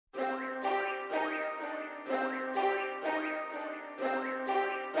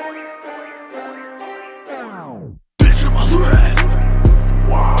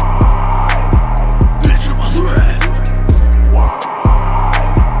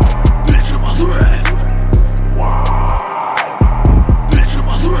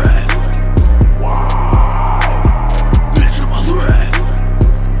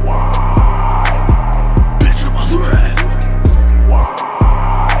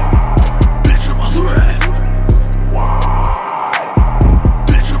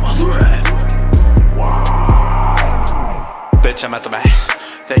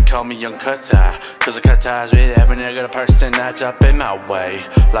call me Young Cut Tie, cause I cut ties with every nigga person that's up in my way.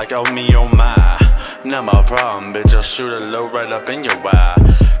 Like oh me, oh my, not my problem, bitch, I'll shoot a low right up in your eye.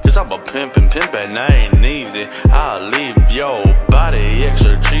 Cause I'm a pimpin', I ain't easy. I'll leave your body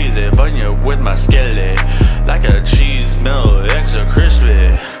extra cheesy, burn you with my skillet like a cheese mill, extra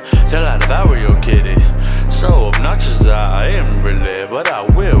crispy, till I devour your kitty. So obnoxious I am really, but I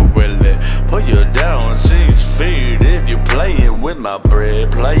will really put you down 6 feet if you playing with my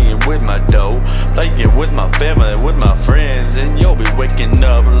bread, playing with my dough, playing with my family, with my friends, and you'll be waking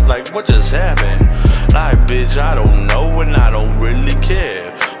up like what just happened? Like bitch, I don't know and I don't really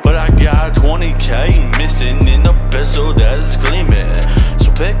care, but I got 20K missing in the pistol that is gleaming. So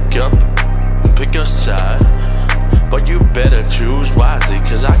pick your side, but you better choose wisely,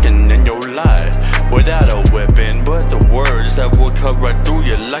 cause I can end your life without a weapon, but the words that will cut right through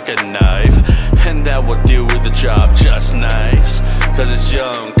you like a knife, and that will deal with the job just nice. Cause it's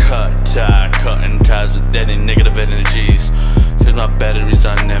Young Cut Tie, cutting ties with any negative energies, cause my battery's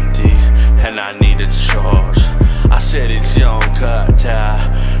on empty and I need a charge. I said it's Young Cut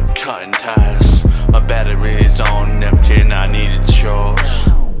Tie, cutting ties, my battery's on empty and I need a charge.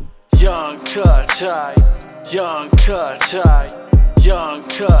 Young Cut Tie, Young Cut Tie, Young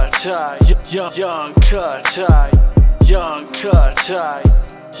Cut Tie, Young Cut Tie, Young Cut Tie,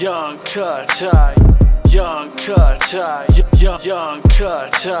 Young Cut Tie, Young Cut Tie, Young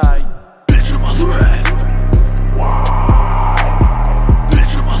Cut Tie. Bitch, I'm a threat. Why?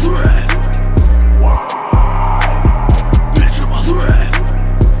 Bitch, I'm a threat. Why? Bitch, I'm a threat.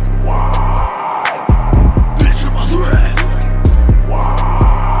 Why? Bitch, I'm a threat. Why?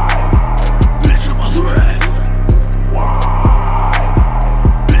 Bitch, I'm a threat. Why?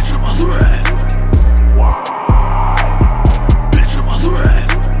 Bitch, I'm a threat. Why? Bitch, I'm a threat.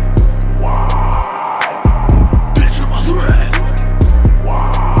 Why? Bitch, I'm a threat. Why?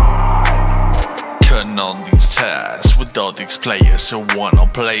 Cutting all these ties with all these players who wanna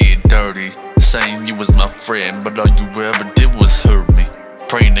play it dirty, saying you was my friend, but all you ever did was hurt me.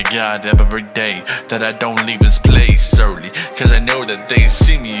 Praying to God every day that I don't leave this place early, cause I know that they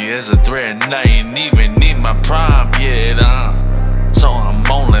see me as a threat and I ain't even in my prime yet, So I'm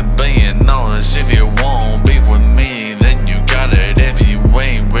only being honest. If you won't be with me, then you got it. If you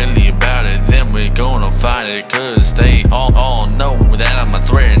ain't really about it, then we're gonna fight it, cause they all know that I'm a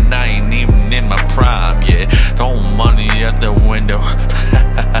threat and I ain't even in my prime yet. Throw money out the window.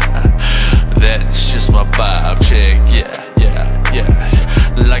 That's just my vibe check, yeah.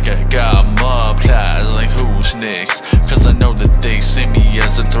 Like I got mob ties, like who's next? Cause I know that they see me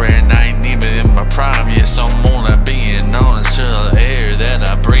as a threat and I ain't even in my prime yet. So I'm only being honest to the air that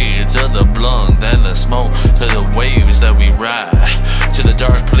I breathe, to the blunt and the smoke, to the waves that we ride, to the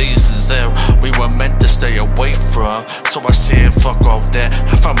dark places that we were meant to stay away from. So I said fuck all that,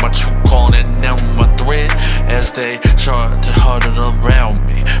 I found my true calling and now my threat, as they start to huddle around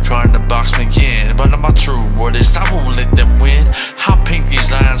me, trying to box me in, but I'm a true artist, I won't let them win. I'll paint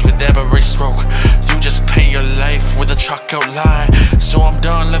these lines with every stroke, you just paint your life with a chalk outline. So I'm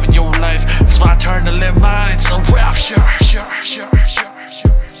done living your life, it's my turn to live mine. So rap, sure.